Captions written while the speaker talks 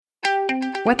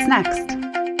What's next?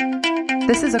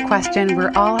 This is a question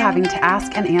we're all having to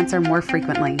ask and answer more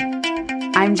frequently.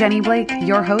 I'm Jenny Blake,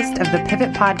 your host of the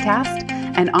Pivot Podcast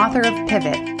and author of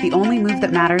Pivot, The Only Move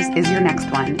That Matters Is Your Next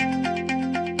One.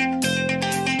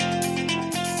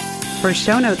 For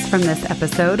show notes from this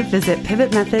episode, visit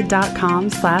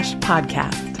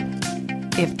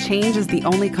pivotmethod.com/podcast. If change is the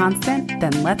only constant,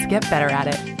 then let's get better at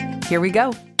it. Here we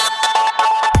go.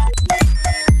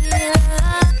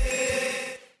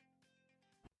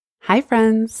 Hi,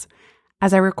 friends.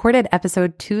 As I recorded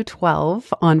episode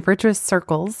 212 on virtuous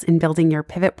circles in building your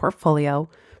pivot portfolio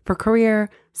for career,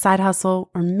 side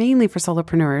hustle, or mainly for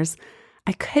solopreneurs,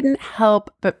 I couldn't help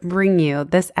but bring you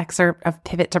this excerpt of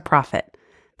Pivot to Profit.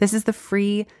 This is the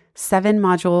free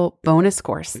 7-module bonus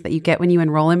course that you get when you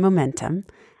enroll in Momentum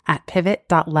at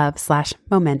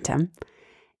pivot.love/momentum.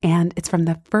 And it's from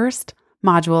the first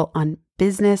module on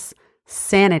business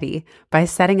sanity by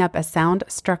setting up a sound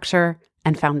structure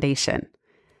and foundation.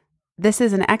 This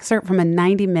is an excerpt from a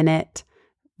 90-minute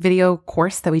video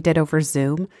course that we did over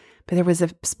Zoom, but there was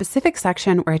a specific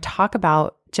section where I talk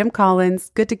about Jim Collins'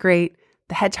 Good to Great,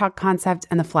 the hedgehog concept,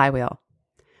 and the flywheel.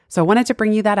 So I wanted to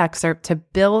bring you that excerpt to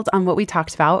build on what we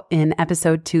talked about in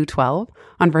episode 212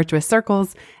 on virtuous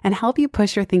circles and help you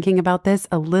push your thinking about this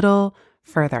a little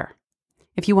further.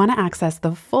 If you want to access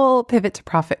the full Pivot to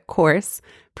Profit course,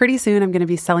 pretty soon I'm going to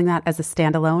be selling that as a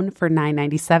standalone for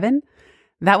 $9.97.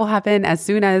 That will happen as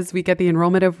soon as we get the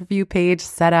enrollment overview page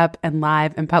set up and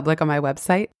live and public on my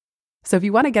website. So if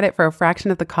you want to get it for a fraction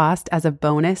of the cost as a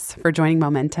bonus for joining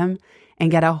Momentum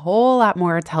and get a whole lot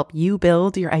more to help you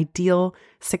build your ideal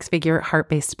 6-figure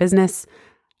heart-based business,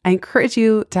 I encourage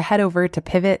you to head over to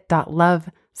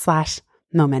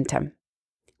pivot.love/momentum.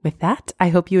 With that, I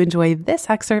hope you enjoy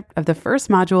this excerpt of the first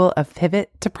module of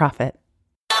Pivot to Profit.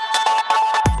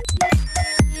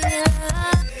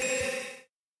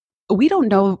 We don't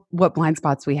know what blind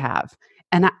spots we have.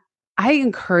 And I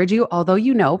encourage you, although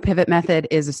you know Pivot Method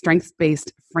is a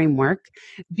strengths-based framework,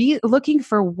 be looking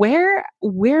for where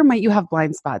might you have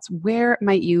blind spots? Where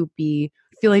might you be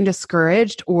feeling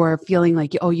discouraged or feeling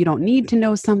like, oh, you don't need to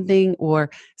know something, or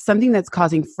something that's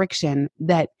causing friction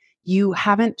that you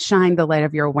haven't shined the light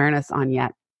of your awareness on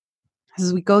yet.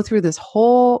 As we go through this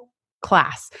whole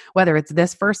class, whether it's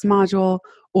this first module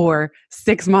or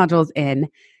 6 modules in,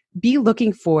 be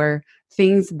looking for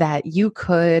things that you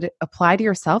could apply to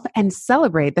yourself and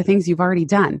celebrate the things you've already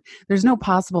done. There's no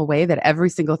possible way that every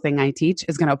single thing I teach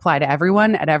is going to apply to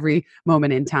everyone at every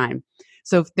moment in time.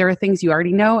 So if there are things you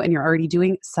already know and you're already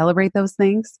doing, celebrate those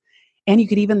things. And you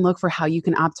could even look for how you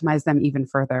can optimize them even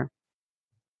further.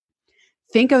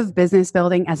 Think of business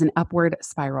building as an upward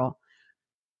spiral.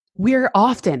 We're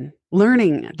often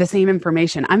learning the same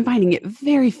information. I'm finding it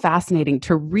very fascinating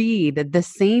to read the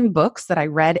same books that I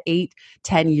read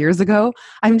 8-10 years ago.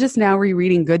 I'm just now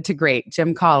rereading Good to Great,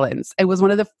 Jim Collins. It was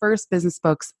one of the first business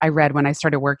books I read when I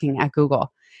started working at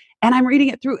Google. And I'm reading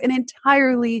it through an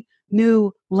entirely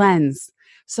new lens.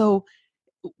 So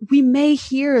we may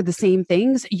hear the same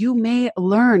things. You may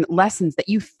learn lessons that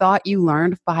you thought you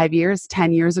learned 5 years,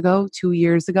 10 years ago, 2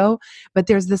 years ago, but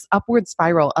there's this upward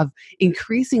spiral of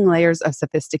increasing layers of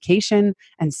sophistication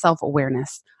and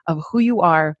self-awareness of who you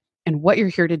are and what you're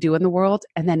here to do in the world.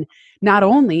 And then not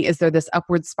only is there this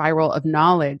upward spiral of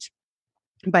knowledge,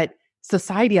 but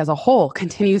society as a whole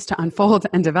continues to unfold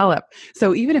and develop.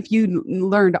 So even if you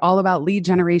learned all about lead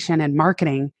generation and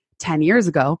marketing 10 years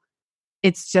ago,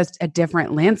 it's just a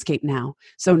different landscape now.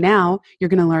 So now you're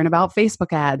going to learn about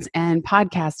Facebook ads and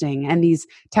podcasting and these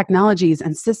technologies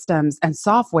and systems and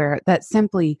software that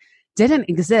simply didn't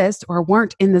exist or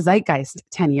weren't in the zeitgeist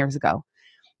 10 years ago.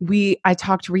 I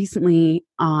talked recently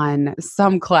on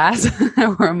some class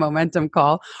or a Momentum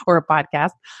call or a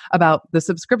podcast about the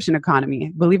subscription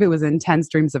economy. I believe it was in 10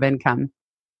 streams of income.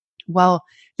 Well,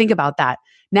 think about that.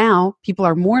 Now people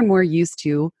are more and more used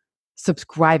to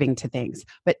subscribing to things.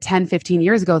 But 10, 15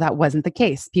 years ago, that wasn't the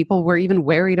case. People were even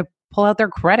wary to pull out their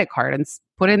credit card and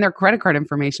put in their credit card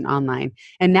information online.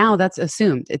 And now that's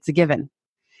assumed. It's a given.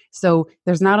 So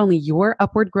there's not only your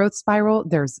upward growth spiral,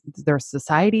 there's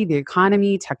society, the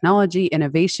economy, technology,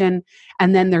 innovation,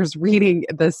 and then there's reading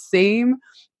the same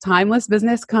timeless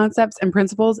business concepts and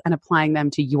principles and applying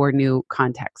them to your new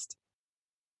context.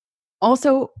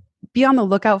 Also, be on the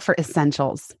lookout for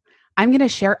essentials. I'm going to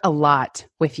share a lot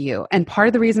with you. And part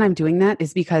of the reason I'm doing that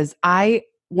is because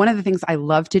one of the things I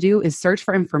love to do is search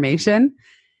for information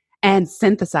and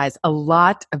synthesize a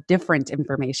lot of different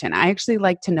information. I actually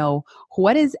like to know,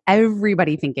 what is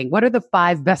everybody thinking? What are the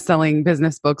 5 best-selling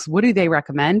business books? What do they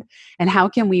recommend? And how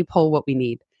can we pull what we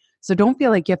need? So don't feel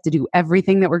like you have to do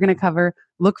everything that we're going to cover.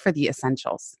 Look for the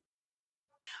essentials.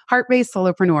 Heart-based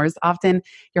solopreneurs, often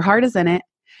your heart is in it.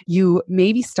 You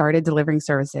maybe started delivering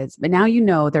services, but now you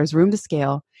know there's room to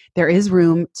scale. There is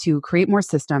room to create more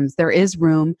systems. There is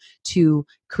room to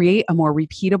create a more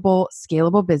repeatable,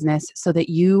 scalable business so that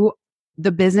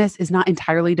the business is not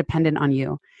entirely dependent on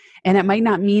you. And it might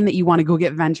not mean that you want to go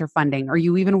get venture funding or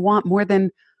you even want more than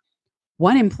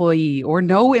one employee or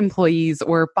no employees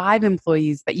or 5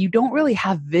 employees, but you don't really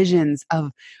have visions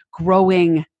of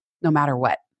growing no matter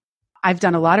what. I've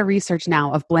done a lot of research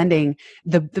now of blending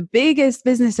the biggest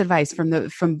business advice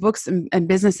from books and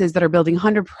businesses that are building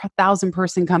 100,000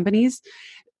 person companies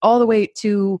all the way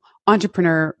to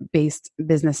entrepreneur-based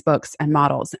business books and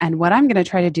models. And what I'm going to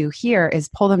try to do here is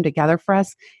pull them together for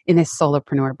us in this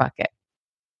solopreneur bucket.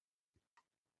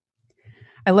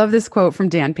 I love this quote from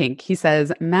Dan Pink. He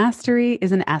says, "Mastery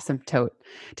is an asymptote,"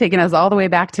 taking us all the way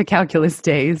back to calculus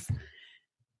days.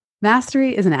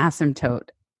 Mastery is an asymptote.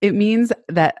 It means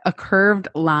that a curved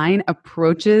line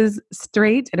approaches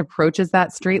straight. It approaches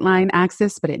that straight line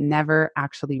axis, but it never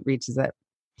actually reaches it.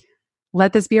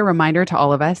 Let this be a reminder to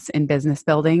all of us in business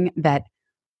building that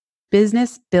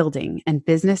business building and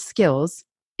business skills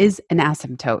is an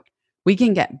asymptote. We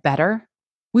can get better.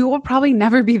 We will probably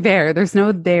never be there. There's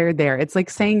no there. It's like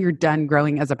saying you're done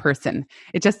growing as a person.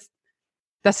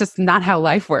 That's just not how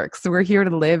life works. So we're here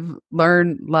to live,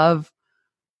 learn, love,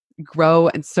 grow,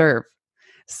 and serve.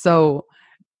 So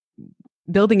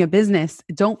building a business,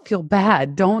 don't feel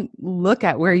bad. Don't look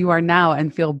at where you are now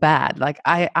and feel bad. Like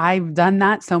I've done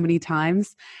that so many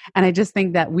times. And I just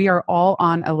think that we are all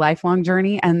on a lifelong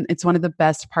journey. And it's one of the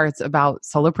best parts about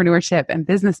solopreneurship and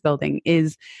business building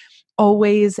is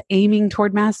always aiming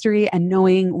toward mastery and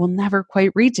knowing we'll never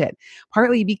quite reach it,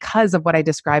 partly because of what I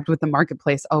described with the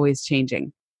marketplace always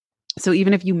changing. So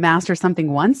even if you master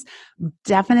something once,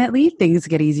 definitely things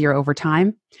get easier over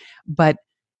time, but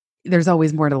there's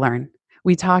always more to learn.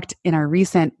 We talked in our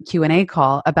recent Q&A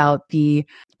call about the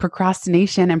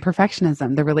procrastination and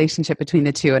perfectionism, the relationship between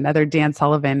the two, another Dan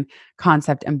Sullivan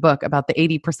concept and book about the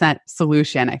 80%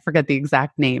 solution. I forget the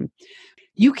exact name.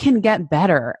 You can get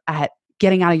better at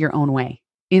getting out of your own way.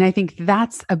 And I think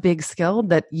that's a big skill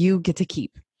that you get to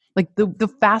keep. Like the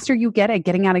faster you get at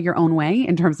getting out of your own way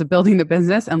in terms of building the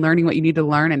business and learning what you need to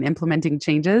learn and implementing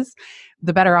changes,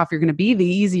 the better off you're going to be, the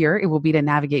easier it will be to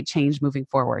navigate change moving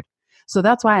forward. So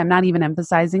that's why I'm not even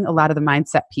emphasizing a lot of the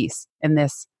mindset piece in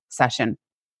this session,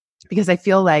 because I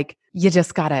feel like you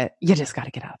just gotta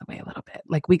get out of the way a little bit.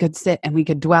 Like we could sit and we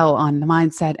could dwell on the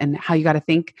mindset and how you got to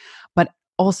think, but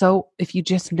also, if you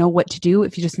just know what to do,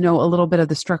 if you just know a little bit of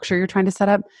the structure you're trying to set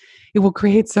up, it will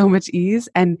create so much ease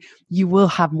and you will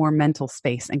have more mental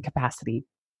space and capacity.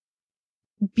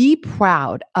 Be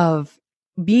proud of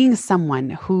being someone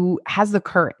who has the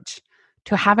courage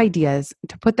to have ideas,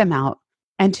 to put them out,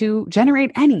 and to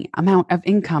generate any amount of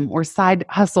income or side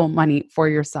hustle money for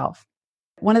yourself.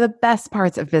 One of the best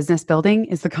parts of business building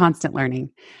is the constant learning.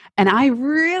 And I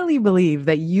really believe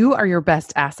that you are your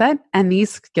best asset and these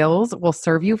skills will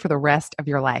serve you for the rest of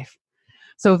your life.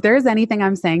 So if there's anything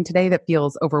I'm saying today that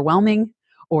feels overwhelming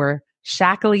or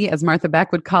shackly, as Martha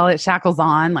Beck would call it, shackles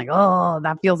on, like, oh,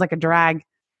 that feels like a drag,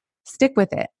 stick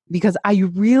with it. Because I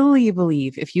really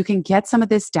believe if you can get some of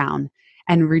this down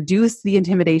and reduce the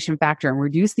intimidation factor and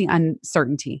reduce the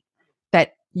uncertainty,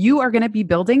 that you are going to be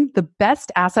building the best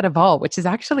asset of all, which is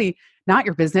actually not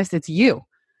your business, it's you.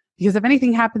 Because if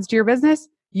anything happens to your business,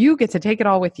 you get to take it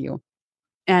all with you.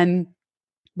 And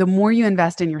the more you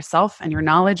invest in yourself and your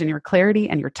knowledge and your clarity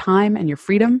and your time and your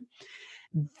freedom,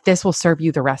 this will serve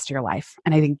you the rest of your life.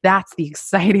 And I think that's the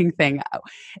exciting thing.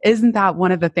 Isn't that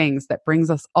one of the things that brings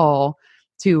us all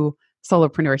to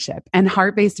solopreneurship? And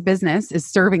heart-based business is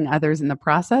serving others in the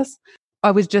process.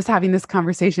 I was just having this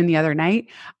conversation the other night.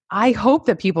 I hope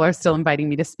that people are still inviting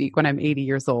me to speak when I'm 80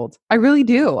 years old. I really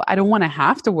do. I don't want to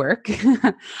have to work.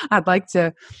 I'd like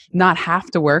to not have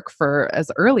to work for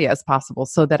as early as possible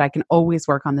so that I can always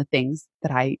work on the things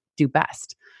that I do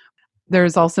best.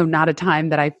 There's also not a time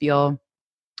that I feel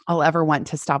I'll ever want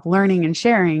to stop learning and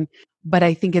sharing. But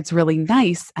I think it's really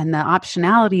nice. And the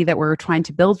optionality that we're trying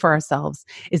to build for ourselves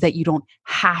is that you don't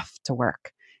have to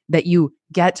work, that you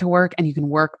get to work and you can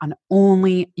work on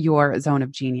only your zone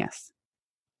of genius.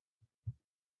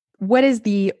 What is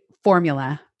the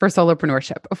formula for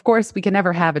solopreneurship? Of course, we can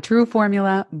never have a true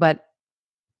formula, but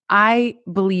I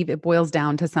believe it boils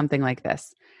down to something like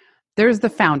this. There's the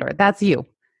founder, that's you.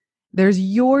 There's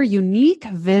your unique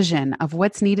vision of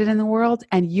what's needed in the world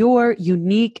and your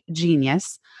unique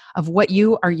genius of what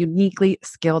you are uniquely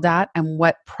skilled at and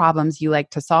what problems you like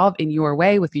to solve in your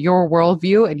way with your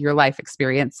worldview and your life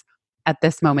experience at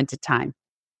this moment in time.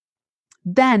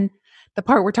 Then the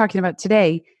part we're talking about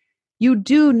today, You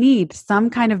do need some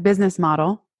kind of business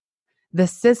model, the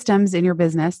systems in your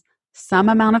business, some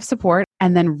amount of support,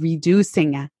 and then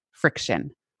reducing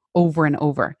friction over and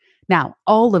over. Now,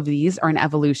 all of these are an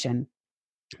evolution.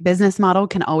 Business model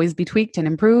can always be tweaked and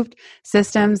improved.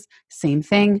 Systems, same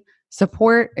thing.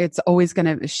 Support, it's always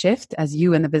going to shift as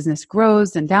you and the business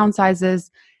grows and downsizes.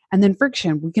 And then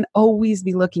friction, we can always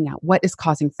be looking at what is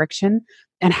causing friction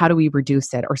and how do we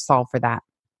reduce it or solve for that.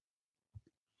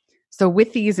 So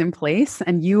with these in place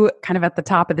and you kind of at the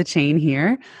top of the chain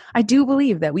here, I do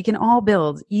believe that we can all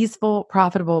build easeful,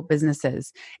 profitable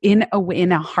businesses in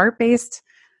a heart-based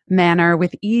manner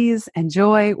with ease and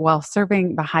joy while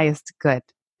serving the highest good.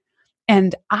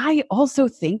 And I also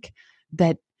think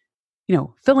that,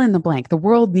 fill in the blank, the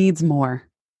world needs more.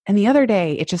 And the other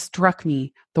day, it just struck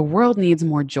me, the world needs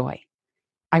more joy.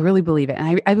 I really believe it.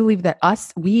 And I believe that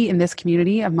we in this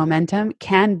community of momentum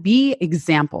can be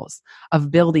examples of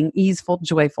building easeful,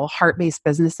 joyful, heart-based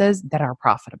businesses that are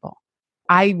profitable.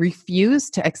 I refuse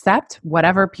to accept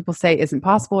whatever people say isn't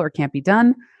possible or can't be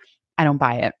done. I don't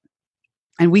buy it.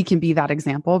 And we can be that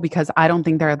example because I don't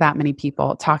think there are that many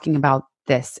people talking about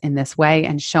this in this way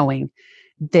and showing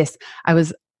this. I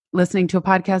was listening to a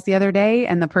podcast the other day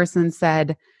and the person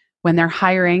said when they're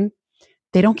hiring,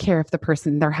 they don't care if the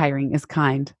person they're hiring is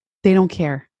kind. They don't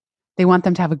care. They want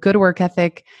them to have a good work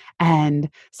ethic and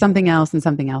something else and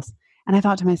something else. And I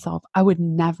thought to myself, I would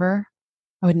never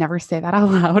say that out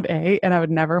loud, and I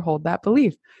would never hold that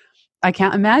belief. I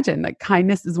can't imagine that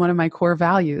kindness is one of my core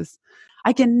values.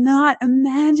 I cannot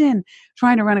imagine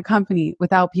trying to run a company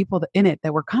without people in it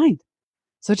that were kind.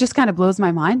 So it just kind of blows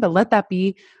my mind, but let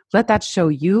that show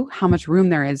you how much room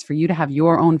there is for you to have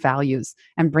your own values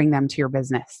and bring them to your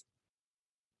business.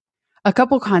 A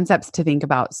couple concepts to think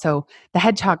about. So the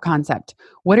hedgehog concept,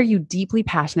 what are you deeply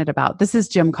passionate about? This is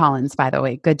Jim Collins, by the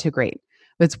way, Good to Great.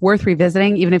 It's worth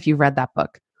revisiting even if you've read that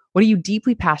book. What are you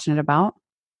deeply passionate about?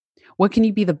 What can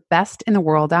you be the best in the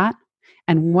world at?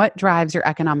 And what drives your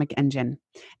economic engine?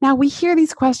 Now, we hear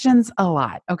these questions a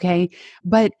lot, okay?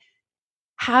 But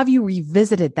have you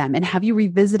revisited them? And have you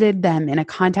revisited them in a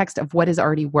context of what is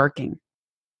already working?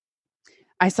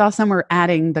 I saw somewhere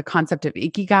adding the concept of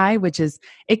ikigai, which is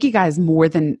ikigai is more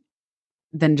than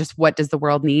just what does the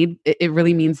world need. It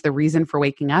really means the reason for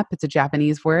waking up. It's a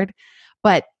Japanese word.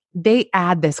 But they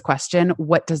add this question,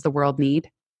 what does the world need?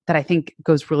 That I think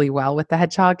goes really well with the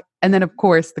hedgehog. And then, of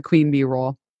course, the queen bee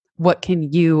rule. What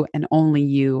can you and only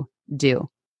you do?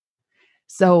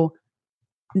 So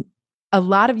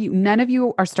none of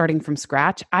you are starting from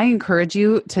scratch. I encourage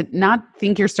you to not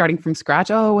think you're starting from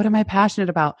scratch. Oh, what am I passionate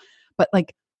about? But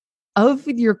of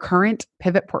your current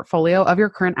pivot portfolio, of your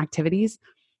current activities,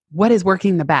 what is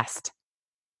working the best?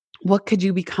 What could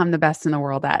you become the best in the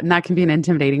world at? And that can be an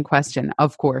intimidating question,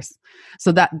 of course.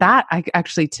 So to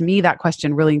me, that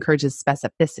question really encourages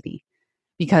specificity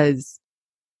because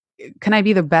can I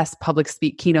be the best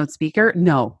keynote speaker?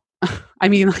 No. I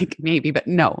mean, maybe, but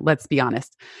no, let's be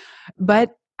honest.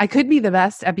 But I could be the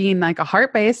best at being a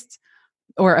heart-based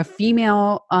or a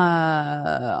female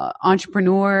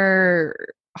entrepreneur,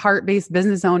 heart-based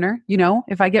business owner.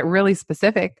 If I get really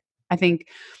specific, I think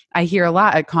I hear a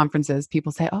lot at conferences,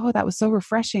 people say, oh, that was so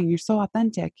refreshing. You're so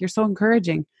authentic. You're so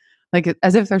encouraging.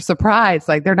 As if they're surprised,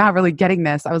 they're not really getting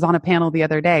this. I was on a panel the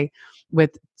other day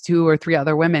with 2 or 3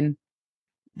 other women.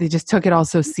 They just took it all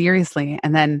so seriously.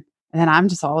 And then I'm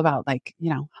just all about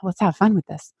let's have fun with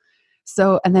this.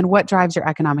 So, and then what drives your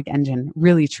economic engine?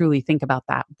 Really, truly think about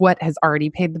that. What has already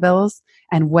paid the bills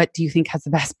and what do you think has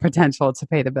the best potential to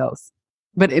pay the bills,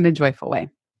 but in a joyful way?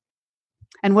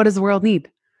 And what does the world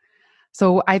need?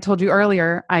 So I told you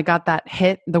earlier, I got that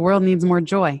hit. The world needs more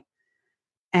joy.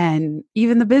 And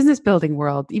even the business building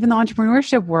world, even the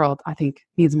entrepreneurship world, I think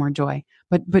needs more joy.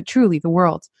 But truly the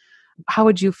world, how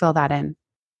would you fill that in?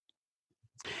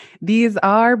 These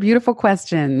are beautiful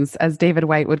questions, as David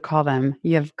White would call them.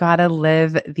 You've got to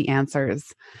live the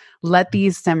answers. Let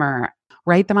these simmer.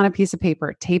 Write them on a piece of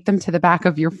paper. Tape them to the back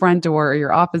of your front door or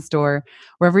your office door,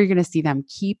 wherever you're going to see them.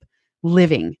 Keep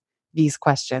living these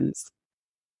questions.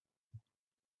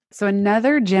 So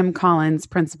another Jim Collins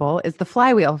principle is the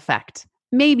flywheel effect.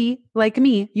 Maybe, like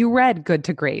me, you read Good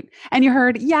to Great and you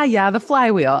heard, yeah, the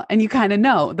flywheel. And you kind of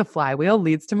know the flywheel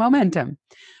leads to momentum.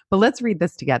 But let's read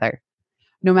this together.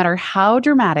 No matter how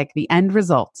dramatic the end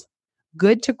result,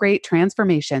 good to great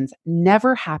transformations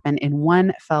never happen in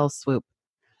one fell swoop.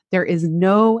 There is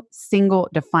no single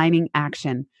defining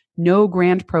action, no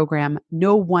grand program,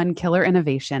 no one killer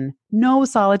innovation, no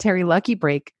solitary lucky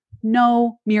break,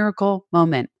 no miracle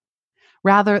moment.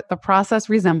 Rather, the process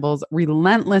resembles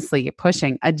relentlessly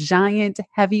pushing a giant,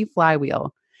 heavy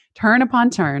flywheel, turn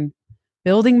upon turn,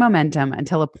 building momentum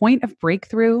until a point of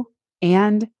breakthrough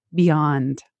and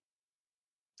beyond.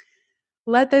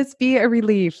 Let this be a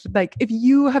relief. Like if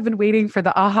you have been waiting for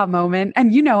the aha moment,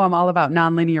 and you know I'm all about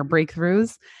nonlinear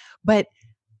breakthroughs, but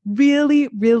really,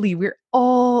 really, we're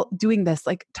all doing this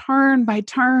like turn by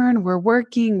turn. We're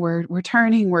working, we're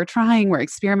turning, we're trying, we're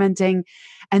experimenting.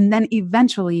 And then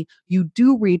eventually you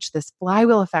do reach this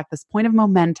flywheel effect, this point of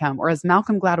momentum, or as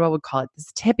Malcolm Gladwell would call it,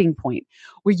 this tipping point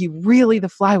where the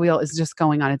flywheel is just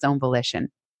going on its own volition.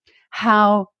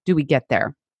 How do we get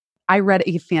there? I read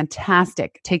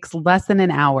takes less than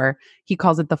an hour. He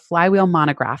calls it the Flywheel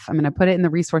Monograph. I'm going to put it in the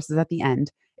resources at the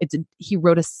end. He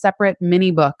wrote a separate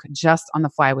mini book just on the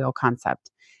flywheel concept.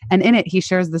 And in it, he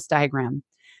shares this diagram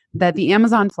that the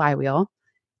Amazon flywheel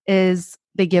is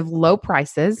they give low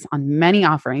prices on many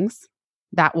offerings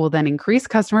that will then increase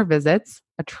customer visits,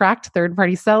 attract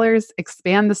third-party sellers,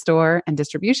 expand the store and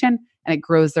distribution, and it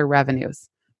grows their revenues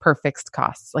per fixed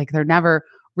costs. Like they're never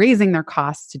raising their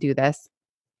costs to do this.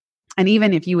 And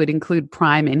even if you would include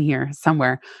Prime in here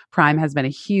somewhere, Prime has been a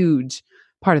huge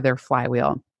part of their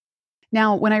flywheel.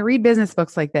 Now, when I read business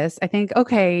books like this, I think,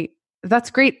 okay,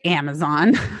 that's great,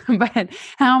 Amazon, but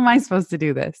how am I supposed to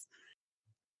do this?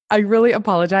 I really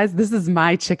apologize. This is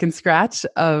my chicken scratch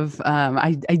of,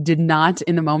 I did not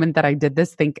in the moment that I did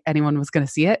this think anyone was going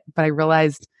to see it, but I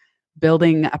realized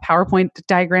building a PowerPoint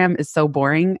diagram is so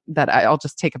boring that I'll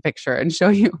just take a picture and show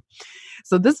you.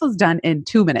 So this was done in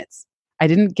 2 minutes. I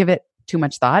didn't give it too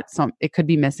much thought, so it could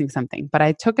be missing something, but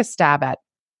I took a stab at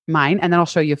mine and then I'll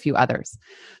show you a few others.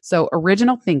 So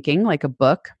original thinking, like a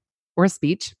book or a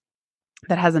speech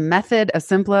that has a method, a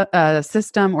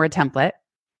system, or a template,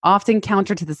 often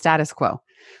counter to the status quo.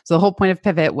 So the whole point of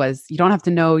Pivot was you don't have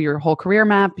to know your whole career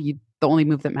map. The only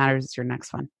move that matters is your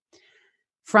next one.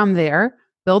 From there,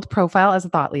 build profile as a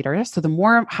thought leader. So the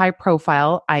more high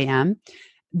profile I am,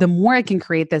 the more I can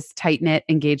create this tight-knit,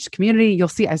 engaged community. You'll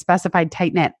see I specified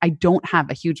tight-knit. I don't have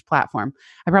a huge platform.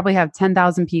 I probably have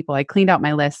 10,000 people. I cleaned out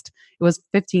my list. It was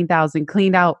 15,000,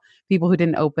 cleaned out people who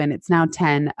didn't open. It's now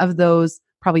 10. Of those,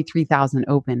 probably 3,000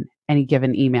 open any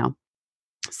given email.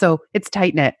 So it's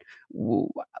tight-knit.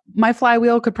 My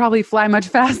flywheel could probably fly much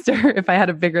faster if I had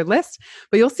a bigger list,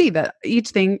 but you'll see that each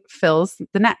thing fills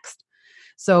the next.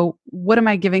 So what am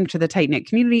I giving to the tight-knit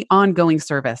community? Ongoing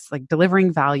service, like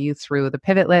delivering value through the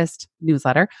Pivot List,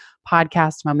 newsletter,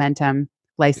 podcast, momentum,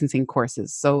 licensing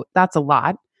courses. So that's a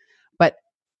lot. But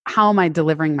how am I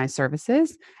delivering my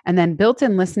services? And then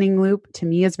built-in listening loop to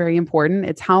me is very important.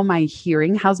 It's how am I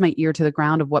hearing? How's my ear to the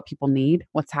ground of what people need?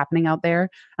 What's happening out there?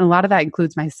 And a lot of that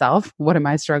includes myself. What am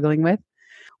I struggling with?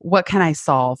 What can I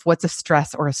solve? What's a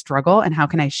stress or a struggle? And how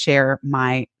can I share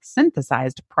my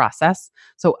synthesized process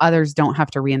so others don't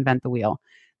have to reinvent the wheel?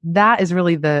 That is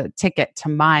really the ticket to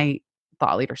my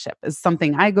thought leadership, is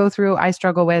something I go through, I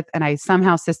struggle with, and I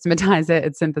somehow systematize it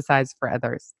and synthesize for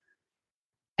others.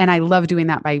 And I love doing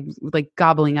that by like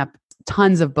gobbling up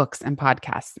tons of books and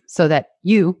podcasts so that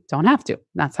you don't have to.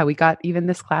 That's how we got even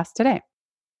this class today.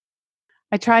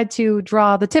 I tried to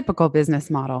draw the typical business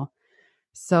model.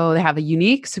 So they have a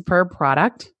unique, superb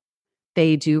product.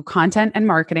 They do content and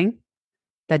marketing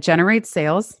that generates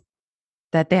sales,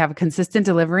 that they have a consistent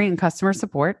delivery and customer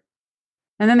support.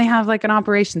 And then they have like an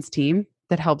operations team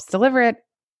that helps deliver it.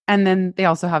 And then they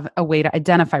also have a way to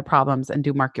identify problems and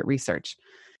do market research.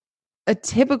 A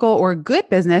typical or good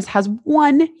business has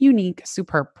one unique,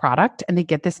 superb product, and they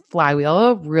get this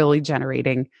flywheel really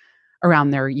generating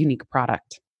around their unique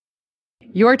product.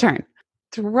 Your turn.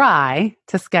 Try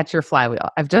to sketch your flywheel.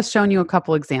 I've just shown you a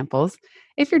couple examples.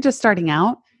 If you're just starting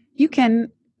out, you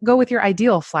can go with your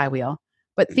ideal flywheel,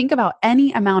 but think about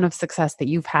any amount of success that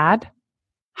you've had.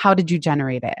 How did you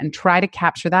generate it? And try to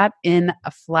capture that in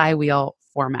a flywheel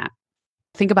format.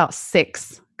 Think about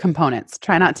 6 components.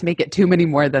 Try not to make it too many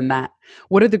more than that.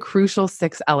 What are the crucial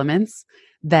 6 elements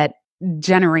that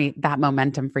generate that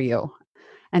momentum for you?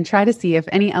 And try to see if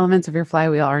any elements of your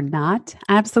flywheel are not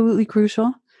absolutely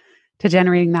crucial to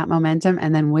generating that momentum,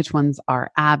 and then which ones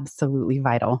are absolutely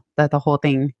vital, that the whole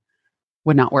thing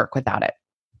would not work without it.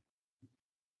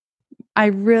 I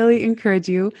really encourage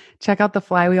you, check out the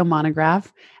Flywheel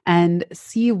Monograph and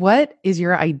see what is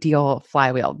your ideal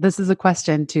flywheel. This is a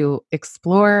question to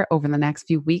explore over the next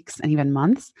few weeks and even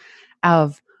months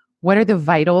of what are the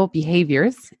vital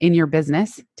behaviors in your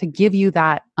business to give you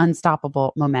that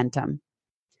unstoppable momentum.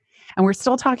 And we're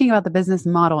still talking about the business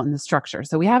model and the structure.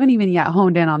 So we haven't even yet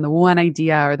honed in on the one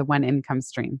idea or the one income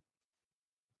stream.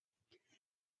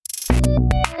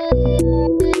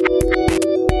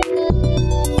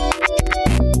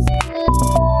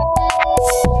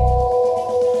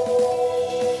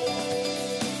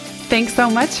 Thanks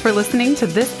so much for listening to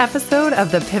this episode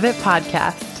of the Pivot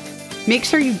Podcast. Make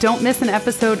sure you don't miss an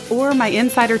episode or my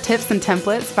insider tips and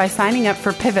templates by signing up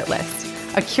for Pivot List,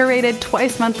 a curated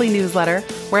twice monthly newsletter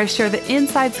where I share the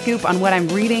inside scoop on what I'm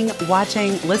reading,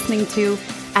 watching, listening to,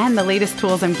 and the latest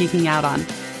tools I'm geeking out on.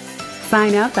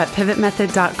 Sign up at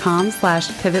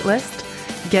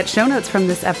pivotmethod.com/pivotlist. Get show notes from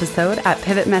this episode at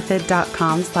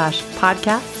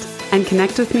pivotmethod.com/podcast and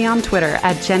connect with me on Twitter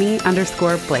at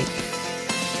Jenny_Blake.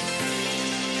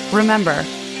 Remember,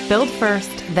 build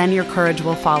first, then your courage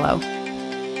will follow.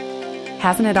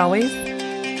 Hasn't it always?